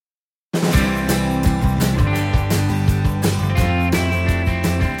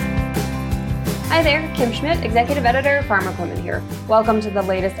Hi there, Kim Schmidt, Executive Editor of Farm Equipment here. Welcome to the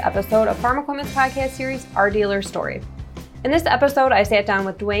latest episode of Farm Equipment's podcast series, Our Dealer Story. In this episode, I sat down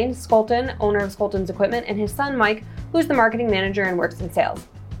with Dwayne Skolton, owner of Skolton's Equipment, and his son Mike, who's the marketing manager and works in sales.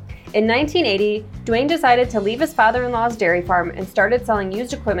 In 1980, Dwayne decided to leave his father-in-law's dairy farm and started selling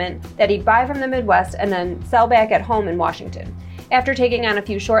used equipment that he'd buy from the Midwest and then sell back at home in Washington. After taking on a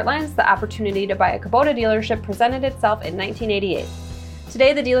few short lines, the opportunity to buy a Kubota dealership presented itself in 1988.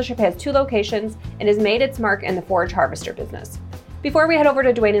 Today, the dealership has 2 locations and has made its mark in the forage harvester business. Before we head over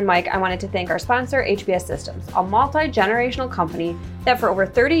to Dwayne and Mike, I wanted to thank our sponsor, HBS Systems, a multi-generational company that for over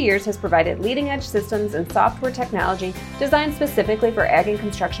 30 years has provided leading-edge systems and software technology designed specifically for ag and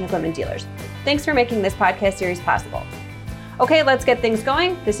construction equipment dealers. Thanks for making this podcast series possible. Okay, let's get things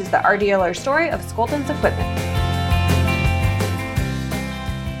going. This is the Our Dealer Story of Skolton's Equipment.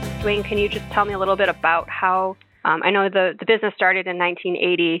 Dwayne, can you just tell me a little bit about how, I know the business started in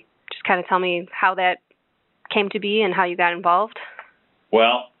 1980. Just kind of tell me how that came to be and how you got involved.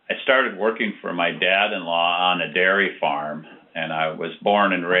 Well, I started working for my dad-in-law on a dairy farm, and I was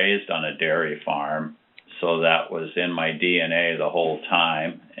born and raised on a dairy farm, so that was in my DNA the whole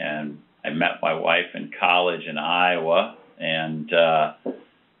time. And I met my wife in college in Iowa, and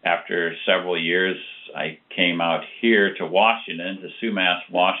after several years, I came out here to Washington, to Sumas,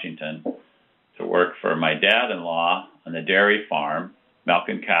 Washington, to work for my dad-in-law on the dairy farm,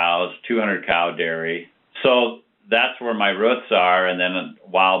 milking cows, 200-cow dairy. So that's where my roots are. And then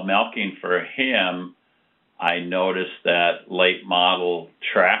while milking for him, I noticed that late model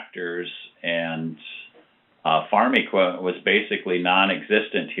tractors and farm equipment was basically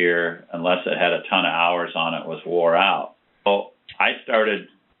non-existent here unless it had a ton of hours on it, was wore out. So I started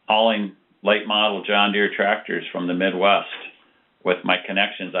hauling late model John Deere tractors from the Midwest with my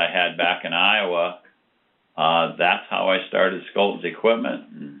connections I had back in Iowa. That's how I started Skolton's Equipment,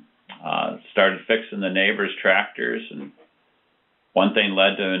 and started fixing the neighbors' tractors, and one thing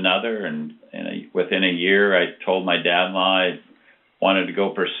led to another, and within a year I told my dad-in-law I wanted to go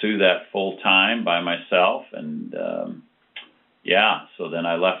pursue that full-time by myself, and so then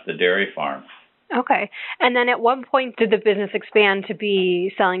I left the dairy farm. Okay. And then at what point did the business expand to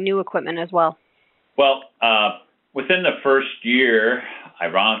be selling new equipment as well? Well, within the first year,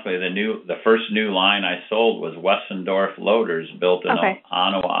 ironically, the first new line I sold was Wessendorf Loaders, built in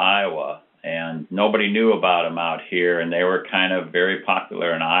Ottawa, Iowa, and nobody knew about them out here, and they were kind of very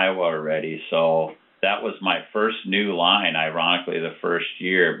popular in Iowa already. So that was my first new line, ironically, the first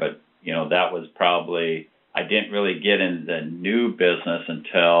year. But that was probably, I didn't really get in the new business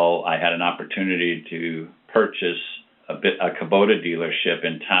until I had an opportunity to purchase a Kubota dealership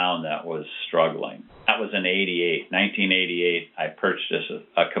in town that was struggling. That was in 1988. I purchased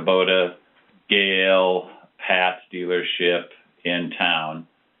a Kubota Gale Pat's dealership in town,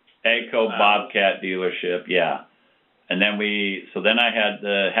 AGCO Bobcat dealership, yeah. And then I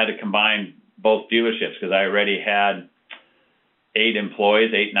had to combine both dealerships because I already had 9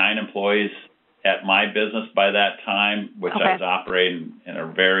 employees at my business by that time, which I was operating in a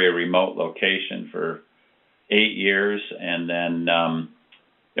very remote location for 8 years, and then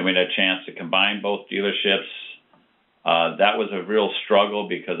we had a chance to combine both dealerships. That was a real struggle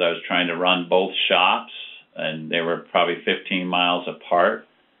because I was trying to run both shops, and they were probably 15 miles apart.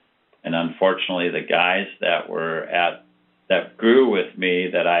 And unfortunately, the guys that grew with me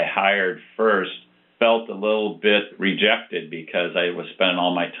that I hired first felt a little bit rejected because I was spending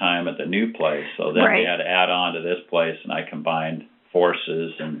all my time at the new place. So then we had to add on to this place, and I combined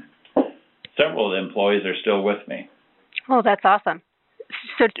forces, and several of the employees are still with me. Oh, that's awesome.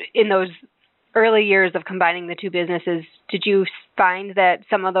 So in those early years of combining the two businesses, did you find that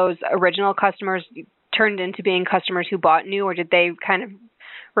some of those original customers turned into being customers who bought new, or did they kind of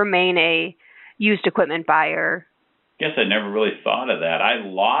remain a used equipment buyer? I guess I never really thought of that. I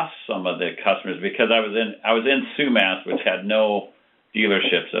lost some of the customers because I was in Sumas, which had no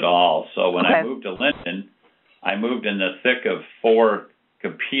dealerships at all. So when I moved to Linden, I moved in the thick of 4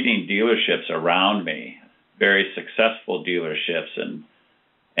 competing dealerships around me, very successful dealerships, and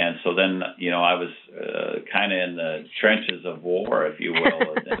so then I was kind of in the trenches of war, if you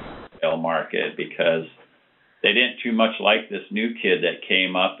will, in the retail market, because they didn't too much like this new kid that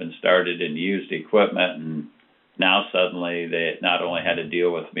came up and started in used equipment, and now suddenly they not only had to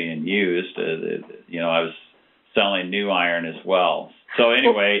deal with me in used, I was selling new iron as well. So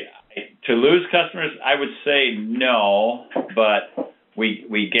anyway, to lose customers, I would say no, but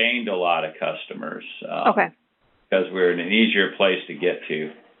we gained a lot of customers because we're in an easier place to get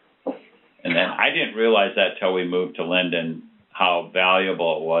to. And then I didn't realize that till we moved to Linden, how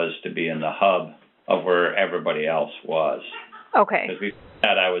valuable it was to be in the hub of where everybody else was. Okay. Because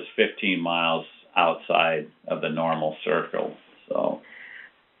I was 15 miles outside of the normal circle. So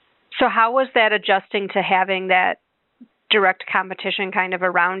how was that adjusting to having that direct competition kind of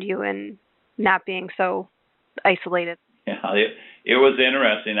around you and not being so isolated? Yeah, it was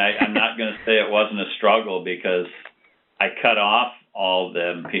interesting. I'm not going to say it wasn't a struggle because I cut off all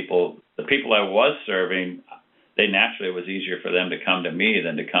the people I was serving. They naturally, it was easier for them to come to me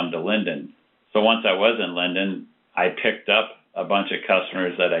than to come to Linden. So once I was in Linden, I picked up a bunch of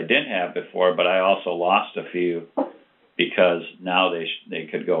customers that I didn't have before, but I also lost a few because now they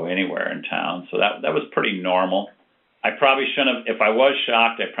could go anywhere in town. So that was pretty normal. I probably shouldn't have, if I was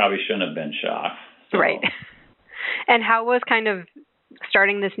shocked, I probably shouldn't have been shocked. So. Right. And how was kind of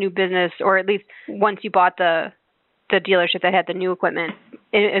starting this new business, or at least once you bought the dealership that had the new equipment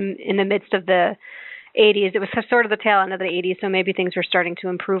in the midst of the 80s? It was sort of the tail end of the 80s, so maybe things were starting to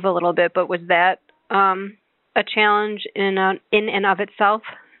improve a little bit, but was that a challenge in and of itself?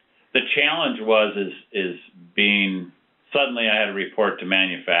 The challenge is being, suddenly I had to report to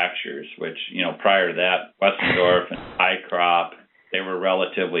manufacturers, which, prior to that, Westendorf and Hycrop, they were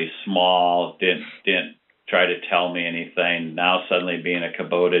relatively small, didn't try to tell me anything. Now suddenly being a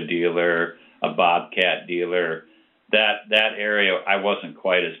Kubota dealer, a Bobcat dealer, that area I wasn't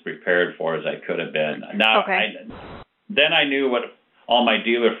quite as prepared for as I could have been. Now, okay. Then I knew what all my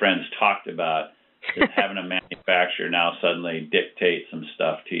dealer friends talked about, is having a manufacturer now suddenly dictate some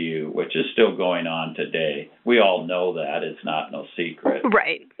stuff to you, which is still going on today. We all know that. It's not no secret.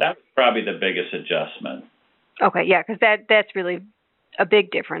 Right. That's probably the biggest adjustment. Okay, yeah, because that's really a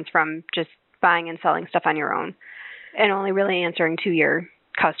big difference from just buying and selling stuff on your own and only really answering to your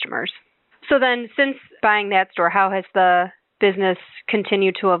customers. So then, since buying that store, how has the business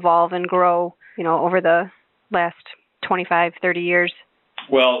continued to evolve and grow, over the last 25, 30 years?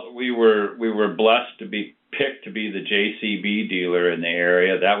 Well, we were blessed to be picked to be the JCB dealer in the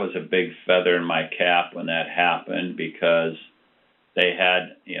area. That was a big feather in my cap when that happened because they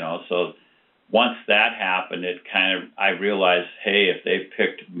had, so once that happened, I realized, hey, if they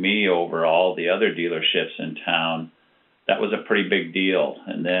picked me over all the other dealerships in town, that was a pretty big deal.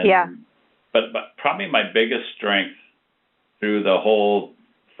 And then, yeah. But probably my biggest strength through the whole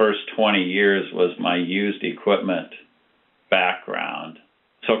first 20 years was my used equipment background.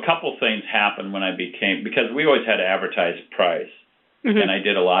 So a couple things happened when because we always had to advertise price. Mm-hmm. And I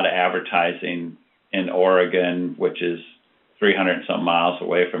did a lot of advertising in Oregon, which is 300 and some miles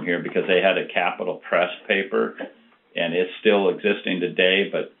away from here, because they had a Capital Press paper, and it's still existing today.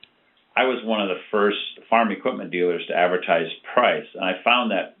 But I was one of the first farm equipment dealers to advertise price. And I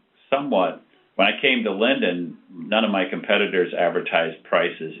found that somewhat, when I came to Linden, none of my competitors advertised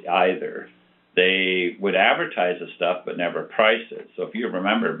prices either. They would advertise the stuff but never price it. So if you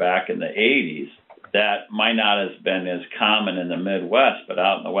remember back in the 80s, that might not have been as common in the Midwest, but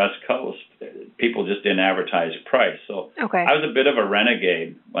out in the West Coast, people just didn't advertise price. So okay. I was a bit of a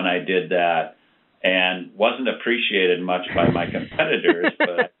renegade when I did that and wasn't appreciated much by my competitors, but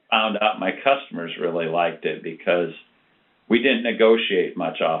I found out my customers really liked it because we didn't negotiate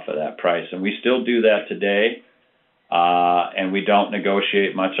much off of that price. And we still do that today. And we don't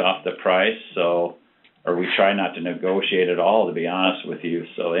negotiate much off the price, or we try not to negotiate at all, to be honest with you.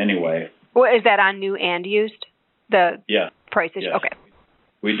 So anyway. Well, is that on new and used? The price issue? Yes. Okay.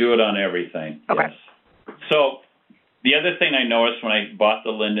 We do it on everything. Okay. Yes. So the other thing I noticed when I bought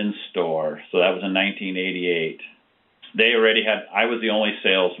the Linden store, so that was in 1988, I was the only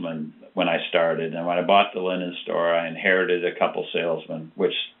salesman when I started. And when I bought the Linden store, I inherited a couple salesmen,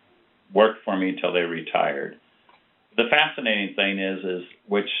 which worked for me until they retired. The fascinating thing is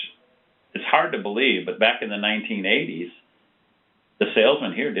which is hard to believe, but back in the 1980s, the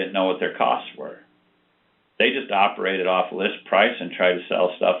salesmen here didn't know what their costs were. They just operated off list price and tried to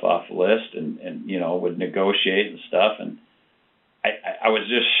sell stuff off list and would negotiate and stuff. And I was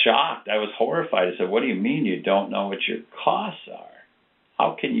just shocked. I was horrified. I said, what do you mean you don't know what your costs are?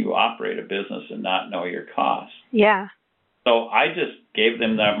 How can you operate a business and not know your costs? Yeah. So I just gave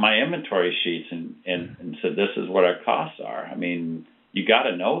them my inventory sheets and said, this is what our costs are. I mean, you got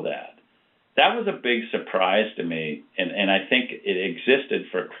to know that. That was a big surprise to me, and I think it existed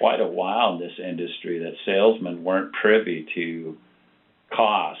for quite a while in this industry, that salesmen weren't privy to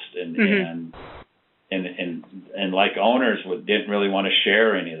cost, and like owners didn't really want to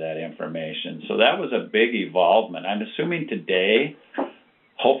share any of that information. So that was a big evolvement. I'm assuming today,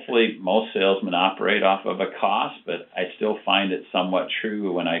 hopefully most salesmen operate off of a cost, but I still find it somewhat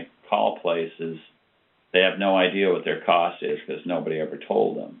true when I call places. They have no idea what their cost is because nobody ever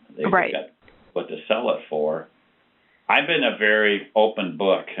told them. They've right. got what to sell it for. I've been a very open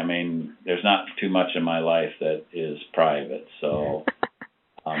book. I mean, there's not too much in my life that is private. So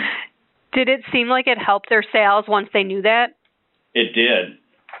Did it seem like it helped their sales once they knew that? It did.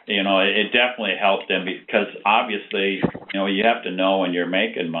 It definitely helped them because obviously, you have to know when you're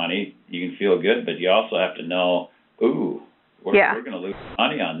making money, you can feel good, but you also have to know, we're going to lose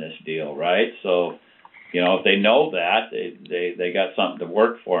money on this deal, right? So, if they know that, they got something to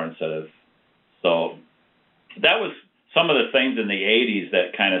work for so that was some of the things in the 80s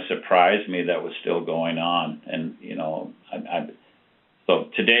that kind of surprised me that was still going on. And, so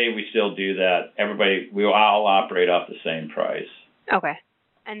today we still do that. We all operate off the same price. Okay.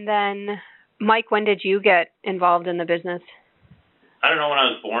 And then, Mike, when did you get involved in the business? I don't know, when I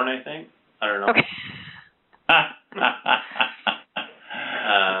was born, I think. I don't know. Okay.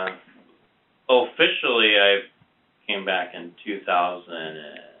 Officially, I came back in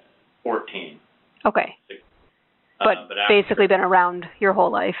 2014. Okay. But basically been around your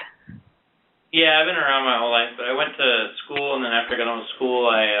whole life. Yeah, I've been around my whole life. But I went to school, and then after I got out of school,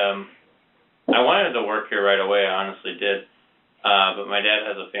 I wanted to work here right away. I honestly did. But my dad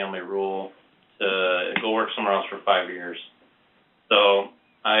has a family rule to go work somewhere else for 5 years. So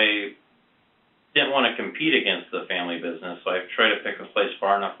I didn't want to compete against the family business, so I tried to pick a place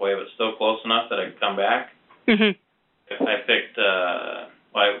far enough away but still close enough that I could come back. Mm-hmm. I picked, I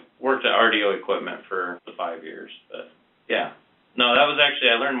worked at RDO Equipment for the 5 years. But, yeah. No, that was actually,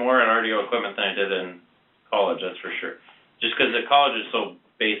 I learned more at RDO Equipment than I did in college, that's for sure. Just because the college is so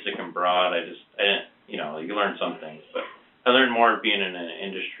basic and broad, I didn't, you learn some things, but I learned more being in an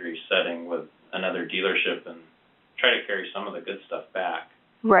industry setting with another dealership and try to carry some of the good stuff back.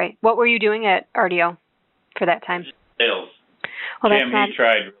 Right. What were you doing at RDO for that time? Just sales. Well, Jim, he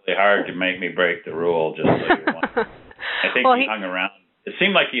tried really hard to make me break the rule, just so you want. I think he hung around. It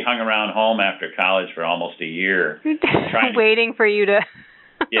seemed like he hung around home after college for almost a year. Waiting for you to...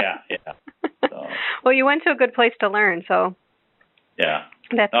 Yeah. So. Well, you went to a good place to learn, so... Yeah.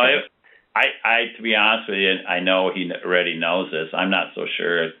 That's good. I, to be honest with you, I know he already knows this. I'm not so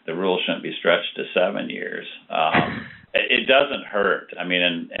sure the rule shouldn't be stretched to 7 years. It doesn't hurt. I mean,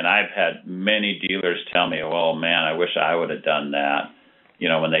 and I've had many dealers tell me, well, man, I wish I would have done that,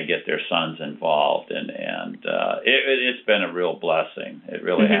 when they get their sons involved. And it's been a real blessing. It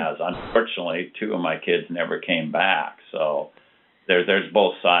really has. Unfortunately, 2 of my kids never came back. So there's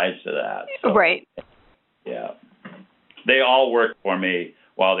both sides to that. So, right. Yeah. They all worked for me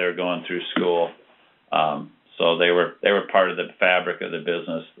while they were going through school. So they were part of the fabric of the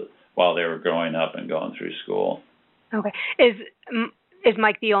business while they were growing up and going through school. Okay. Is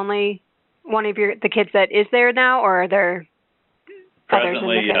Mike the only one of the kids that is there now, or are there others in the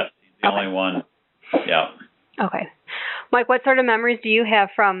family? Yes, he's the only one. Yeah. Okay. Mike, what sort of memories do you have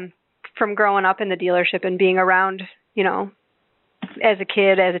from growing up in the dealership and being around, as a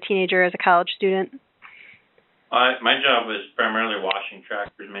kid, as a teenager, as a college student? My job was primarily washing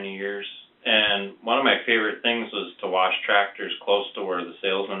tractors many years, and one of my favorite things was to wash tractors close to where the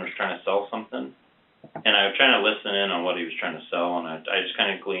salesman was trying to sell something. And I was trying to listen in on what he was trying to sell, and I just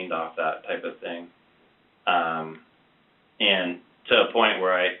kind of gleaned off that type of thing. And to a point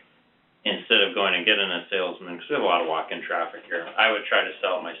where instead of going and getting a salesman, because we have a lot of walk-in traffic here, I would try to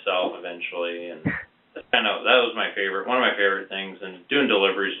sell it myself eventually, and that was one of my favorite things. And doing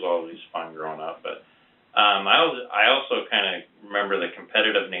deliveries was always fun growing up, but I also kind of remember the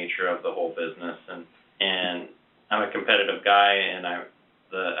competitive nature of the whole business, and I'm a competitive guy, and I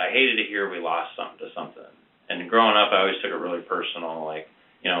hated to hear we lost something to something. And growing up, I always took it really personal, like,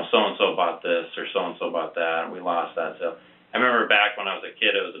 so-and-so bought this or so-and-so bought that, and we lost that. So I remember back when I was a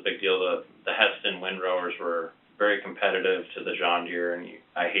kid, it was a big deal. The Heston windrowers were very competitive to the John Deere, and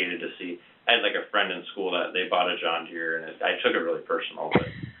I hated to see. I had like a friend in school that they bought a John Deere, and I took it really personal. But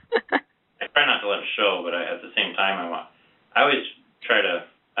I try not to let it show, but at the same time, I always try to,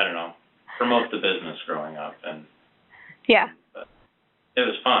 promote the business growing up. And yeah. But it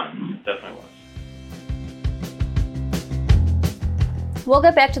was fun. It definitely was. We'll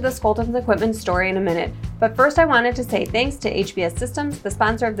get back to the Skoltons Equipment story in a minute, but first I wanted to say thanks to HBS Systems, the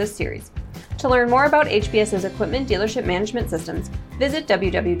sponsor of this series. To learn more about HBS's equipment dealership management systems, visit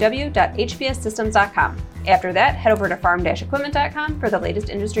www.hbssystems.com. After that, head over to farm-equipment.com for the latest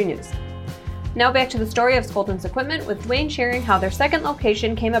industry news. Now back to the story of Skoltons Equipment, with Dwayne sharing how their second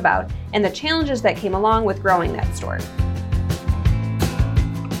location came about and the challenges that came along with growing that store.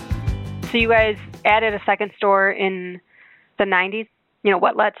 So you guys added a second store in the 90s?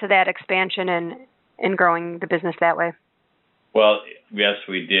 What led to that expansion and growing the business that way? Well, yes,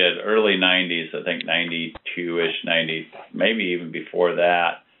 we did. Early 90s, I think 92-ish, 90, maybe even before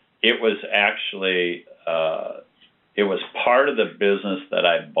that. It was actually, it was part of the business that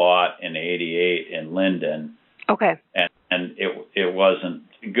I bought in 88 in Linden. Okay. And it wasn't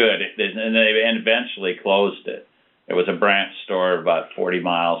good. And and they eventually closed it. It was a branch store about 40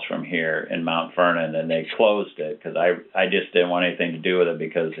 miles from here in Mount Vernon, and they closed it because I just didn't want anything to do with it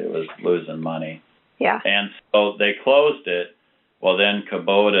because it was losing money. Yeah. And so they closed it. Well, then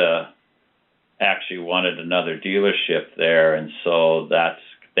Kubota actually wanted another dealership there, and so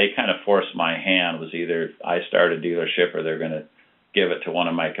they kind of forced my hand. It was either I start a dealership or they're going to give it to one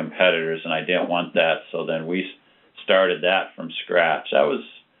of my competitors, and I didn't want that. So then we started that from scratch.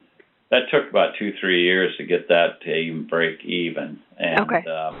 That took about 2-3 years to get that to even break even. And okay.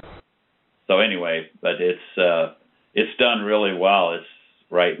 So anyway, but it's done really well. It's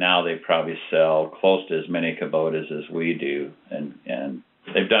right now they probably sell close to as many Kubotas as we do, and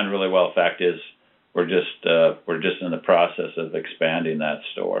they've done really well. The fact is, we're just in the process of expanding that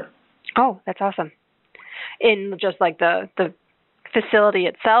store. Oh, that's awesome. In just like the facility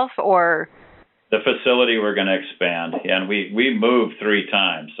itself, or the facility we're going to expand, and we moved 3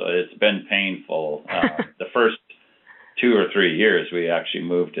 times, so it's been painful. The first 2 or 3 years, we actually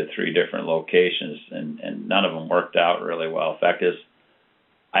moved to 3 different locations, and none of them worked out really well. The fact is,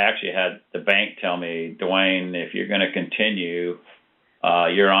 I actually had the bank tell me, Dwayne, if you're going to continue,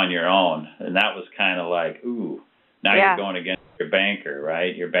 you're on your own. And that was kind of like, ooh, now you're going against your banker,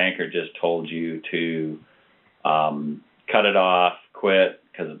 right? Your banker just told you to cut it off, quit,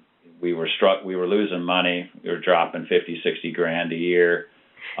 because we were losing money. We were dropping 50, 60 grand a year,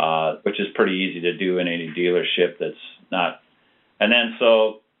 which is pretty easy to do in any dealership that's not. And then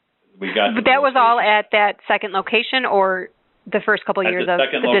so we got. But that was all at that second location, or the first couple of years of the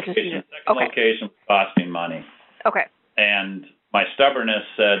business? Second location was costing money. Okay. And my stubbornness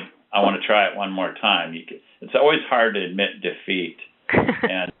said, I want to try it one more time. It's always hard to admit defeat.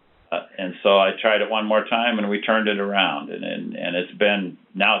 And so I tried it one more time, and we turned it around, and it's been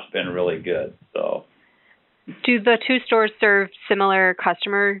really good. So, do the 2 stores serve similar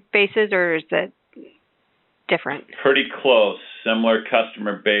customer bases, or is it different? Pretty close, similar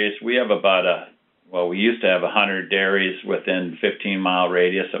customer base. We have we used to have 100 dairies within 15-mile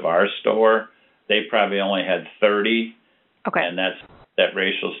radius of our store. They probably only had 30. Okay. And that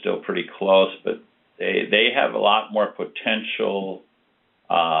ratio is still pretty close, but they have a lot more potential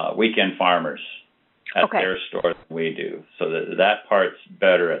weekend farmers at their store than we do. So that part's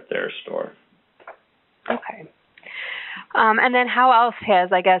better at their store. Okay. And then how else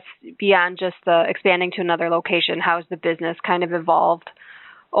has, I guess, beyond just the expanding to another location, how's the business kind of evolved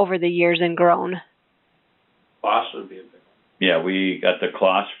over the years and grown? Kloss would be a big one. Yeah, we got the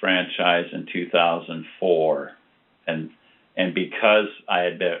Kloss franchise in 2004, and because I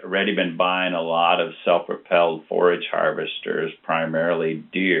had already been buying a lot of self-propelled forage harvesters, primarily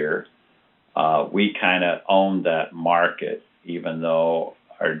Deere, we kind of owned that market, even though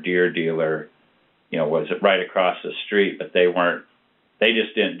our Deere dealer, was right across the street, but they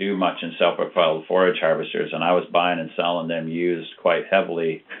just didn't do much in self-propelled forage harvesters, and I was buying and selling them used quite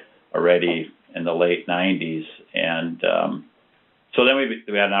heavily already in the late 90s, and so then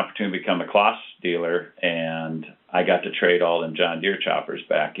we had an opportunity to become a Kloss dealer, and I got to trade all them John Deere choppers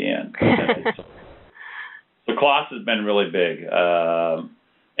back in. So Kloss has been really big,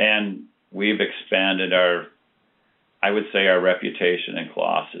 and we've expanded our reputation in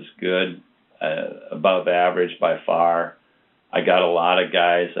Kloss is good, above average by far. I got a lot of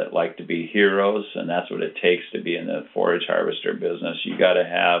guys that like to be heroes, and that's what it takes to be in the forage harvester business. You got to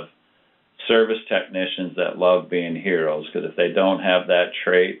have service technicians that love being heroes, because if they don't have that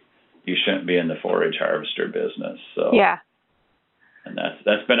trait, you shouldn't be in the forage harvester business. So yeah, and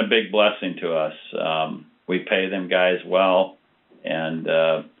that's been a big blessing to us. We pay them guys well, and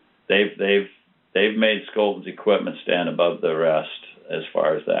they've made Skolton's equipment stand above the rest as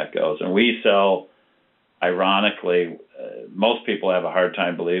far as that goes. And we sell, ironically, most people have a hard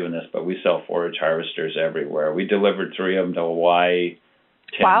time believing this, but we sell forage harvesters everywhere. We delivered 3 of them to Hawaii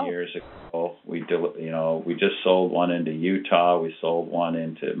 10 years ago. We just sold one into Utah. We sold one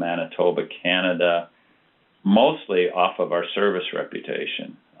into Manitoba, Canada, mostly off of our service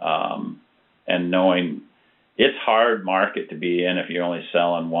reputation, and knowing it's hard market to be in if you're only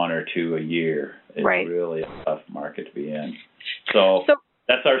selling 1 or 2 a year. It's really a tough market to be in. So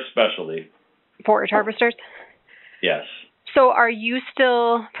that's our specialty. Forage harvesters? Yes. So are you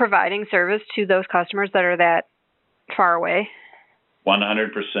still providing service to those customers that are that far away?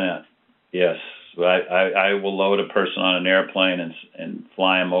 100%. Yes. I will load a person on an airplane and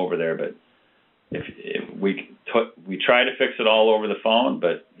fly them over there, but if we try to fix it all over the phone,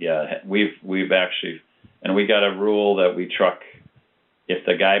 but yeah, we've actually, and we got a rule that we truck. If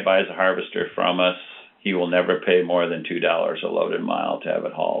the guy buys a harvester from us, he will never pay more than $2 a loaded mile to have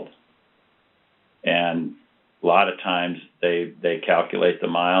it hauled. And a lot of times they calculate the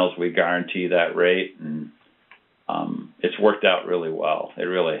miles. We guarantee that rate, and it's worked out really well. It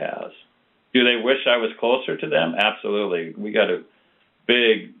really has. Do they wish I was closer to them? Absolutely. We got a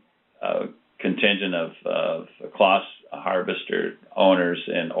big contingent of Claas harvester owners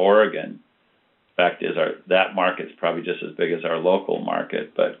in Oregon. Fact is, that market's probably just as big as our local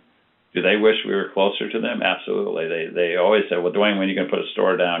market. But do they wish we were closer to them? Absolutely. They always say, "Well, Dwayne, when are you going to put a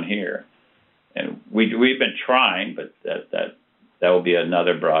store down here?" And we've been trying, but that will be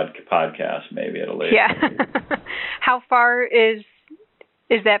another broad podcast maybe at a later. Yeah. How far is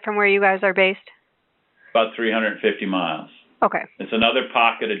that from where you guys are based? About 350 miles. Okay. It's another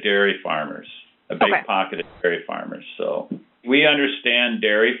pocket of dairy farmers, a big pocket of dairy farmers. So we understand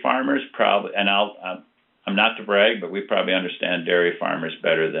dairy farmers probably, and I'm not to brag, but we probably understand dairy farmers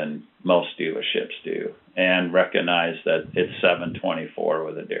better than most dealerships do, and recognize that it's 7/24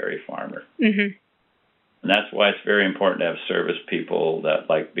 with a dairy farmer. Mm-hmm. And that's why it's very important to have service people that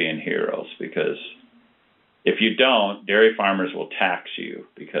like being heroes, because if you don't, dairy farmers will tax you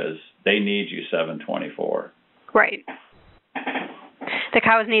because they need you 7/24. Right. The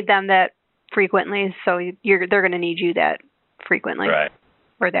cows need them that frequently, so they're going to need you that frequently. Right.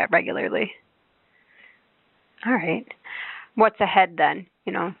 Or that regularly. All right. What's ahead then?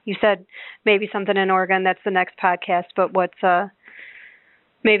 You said maybe something in Oregon. That's the next podcast. But what's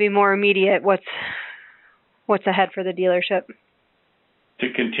maybe more immediate? What's ahead for the dealership?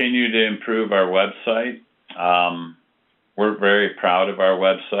 To continue to improve our website. We're very proud of our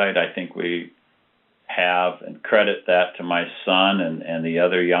website. I think we have, and credit that to my son and the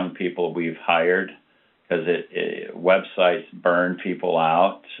other young people we've hired, because websites burn people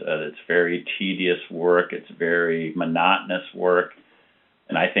out. It's very tedious work. It's very monotonous work.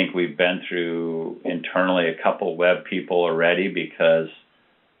 And I think we've been through internally a couple web people already, because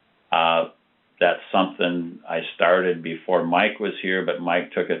that's something I started before Mike was here, but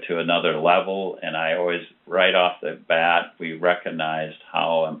Mike took it to another level. And I always, right off the bat, we recognized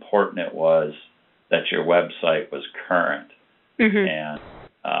how important it was that your website was current. Mm-hmm. And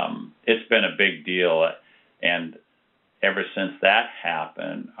it's been a big deal. And ever since that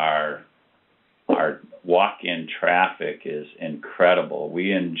happened, our walk-in traffic is incredible.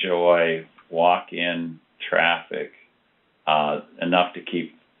 We enjoy walk-in traffic enough to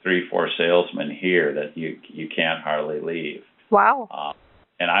keep 3-4 salesmen here that you can't hardly leave. Wow.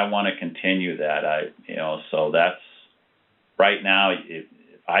 And I want to continue that. So that's right now.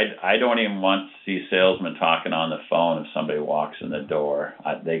 I don't even want to see salesmen talking on the phone if somebody walks in the door.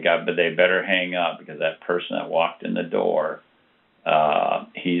 But they better hang up, because that person that walked in the door,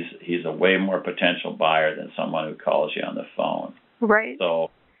 he's a way more potential buyer than someone who calls you on the phone. Right.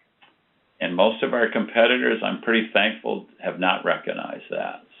 So, and most of our competitors, I'm pretty thankful, have not recognized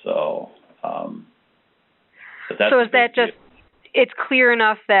that. So, but that's so is that just, it's clear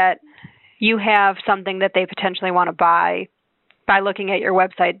enough that you have something that they potentially want to buy by looking at your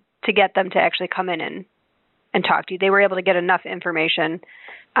website to get them to actually come in and talk to you? They were able to get enough information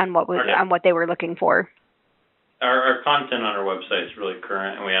on what they were looking for. Our content on our website is really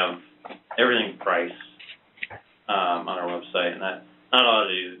current, and we have everything priced on our website, and that not a lot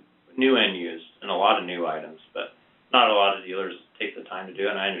of new and used, and a lot of new items, but not a lot of dealers take the time to do it,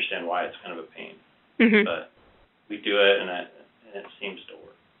 and I understand why it's kind of a pain. Mm-hmm. But we do it, and it seems to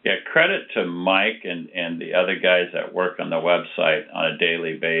work. Yeah, credit to Mike and the other guys that work on the website on a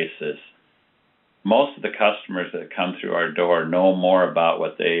daily basis. Most of the customers that come through our door know more about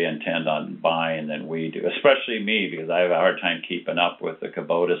what they intend on buying than we do, especially me, because I have a hard time keeping up with the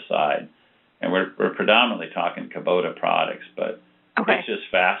Kubota side. And we're predominantly talking Kubota products, but It's just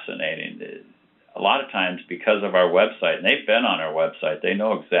fascinating. A lot of times, because of our website, and they've been on our website, they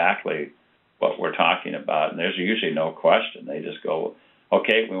know exactly what we're talking about, and there's usually no question. They just go,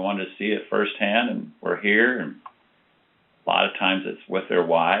 okay, we wanted to see it firsthand, and we're here. And a lot of times it's with their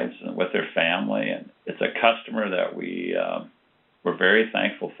wives and with their family, and it's a customer that we're very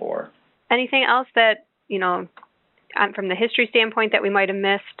thankful for. Anything else that, from the history standpoint, that we might have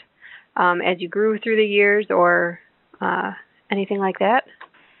missed as you grew through the years, or anything like that?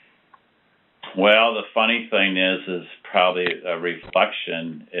 Well, the funny thing is probably a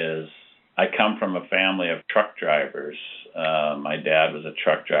reflection is I come from a family of truck drivers. My dad was a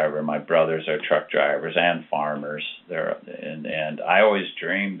truck driver. My brothers are truck drivers and farmers. And I always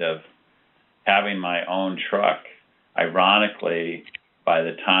dreamed of having my own truck. Ironically, by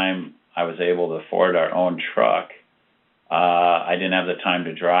the time I was able to afford our own truck, I didn't have the time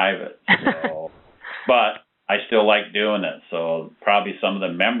to drive it. So, but I still like doing it. So probably some of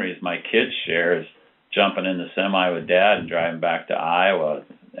the memories my kids share is jumping in the semi with Dad and driving back to Iowa,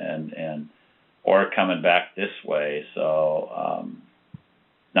 before coming back this way. So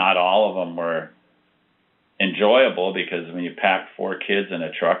not all of them were enjoyable, because when you pack 4 kids in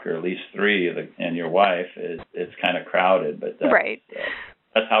a truck, or at least 3, and your wife, it's kind of crowded. But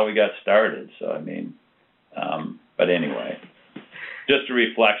that's how we got started. So, I mean, but anyway, just a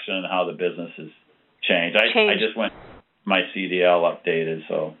reflection on how the business has changed. I just went my CDL updated,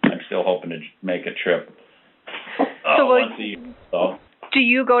 so I'm still hoping to make a trip once a year. So. Do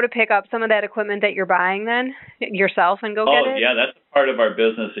you go to pick up some of that equipment that you're buying then yourself and go get it? Oh, yeah, that's part of our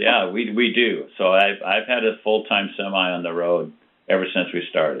business. Yeah, we do. So I've had a full-time semi on the road ever since we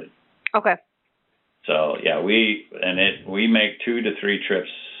started. Okay. So yeah, we make 2 to 3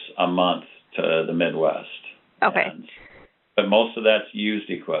 trips a month to the Midwest. Okay. But most of that's used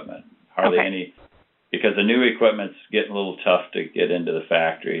equipment. Hardly any, because the new equipment's getting a little tough to get into the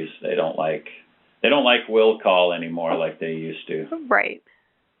factories. They don't like will call anymore like they used to. Right.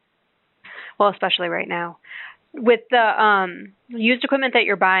 Well, especially right now. With the used equipment that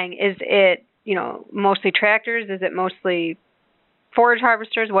you're buying, is it, mostly tractors? Is it mostly forage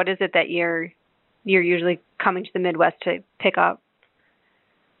harvesters? What is it that you're usually coming to the Midwest to pick up?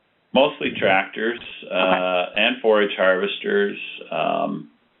 Mostly tractors and forage harvesters.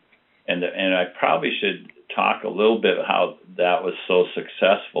 And I probably should talk a little bit how that was so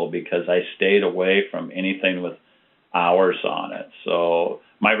successful, because I stayed away from anything with hours on it. So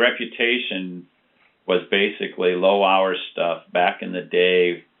my reputation was basically low hour stuff. Back in the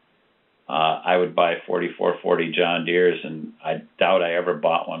day, I would buy 4440 John Deeres, and I doubt I ever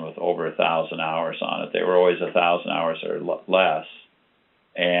bought one with over 1,000 hours on it. They were always 1,000 hours or less.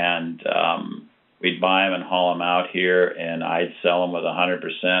 And we'd buy them and haul them out here, and I'd sell them with 100%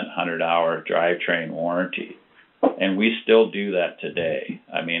 100-hour drivetrain warranty. And we still do that today.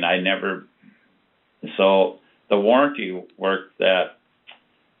 I mean, so the warranty worked that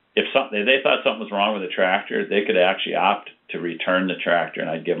if they thought something was wrong with the tractor, they could actually opt to return the tractor, and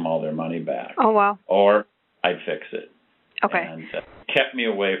I'd give them all their money back. Oh, wow. Or I'd fix it. Okay. And kept me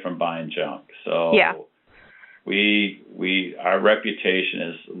away from buying junk. So yeah. Our reputation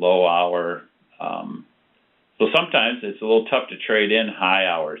is low hour. So sometimes it's a little tough to trade in high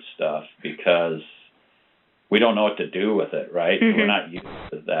hour stuff because we don't know what to do with it, right? Mm-hmm. We're not used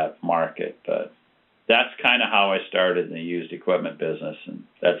to that market, but that's kind of how I started in the used equipment business, and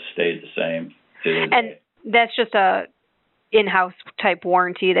that's stayed the same to this day. And that's just a in-house type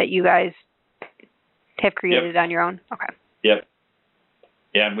warranty that you guys have created on your own? Okay. Yep.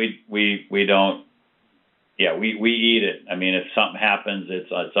 Yeah, and we don't. Yeah, we eat it. I mean, if something happens,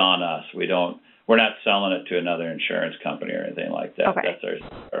 it's on us. We're not selling it to another insurance company or anything like that. Okay. That's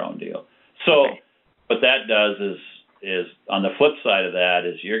our own deal. So what that does is on the flip side of that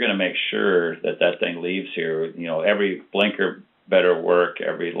is you're going to make sure that thing leaves here. Every blinker better work,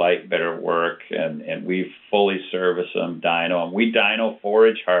 every light better work, and we fully service them, dyno. And we dyno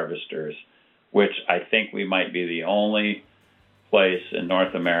forage harvesters, which I think we might be the only place in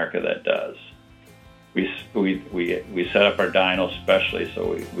North America that does. We set up our dyno specially,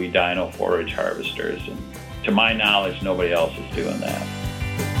 so we dyno forage harvesters, and to my knowledge, nobody else is doing that.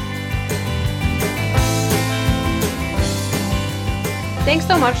 Thanks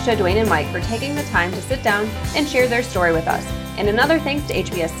so much to Dwayne and Mike for taking the time to sit down and share their story with us. And another thanks to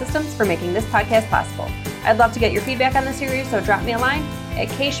HBS Systems for making this podcast possible. I'd love to get your feedback on the series, so drop me a line at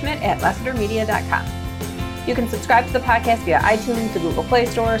kschmidt@lassitermedia.com. You can subscribe to the podcast via iTunes, the Google Play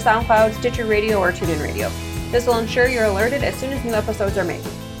Store, SoundCloud, Stitcher Radio, or TuneIn Radio. This will ensure you're alerted as soon as new episodes are made.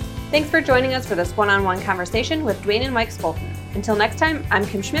 Thanks for joining us for this one-on-one conversation with Dwayne and Mike Skolton. Until next time, I'm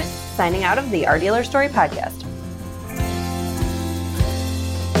Kim Schmidt, signing out of the Our Dealer Story podcast.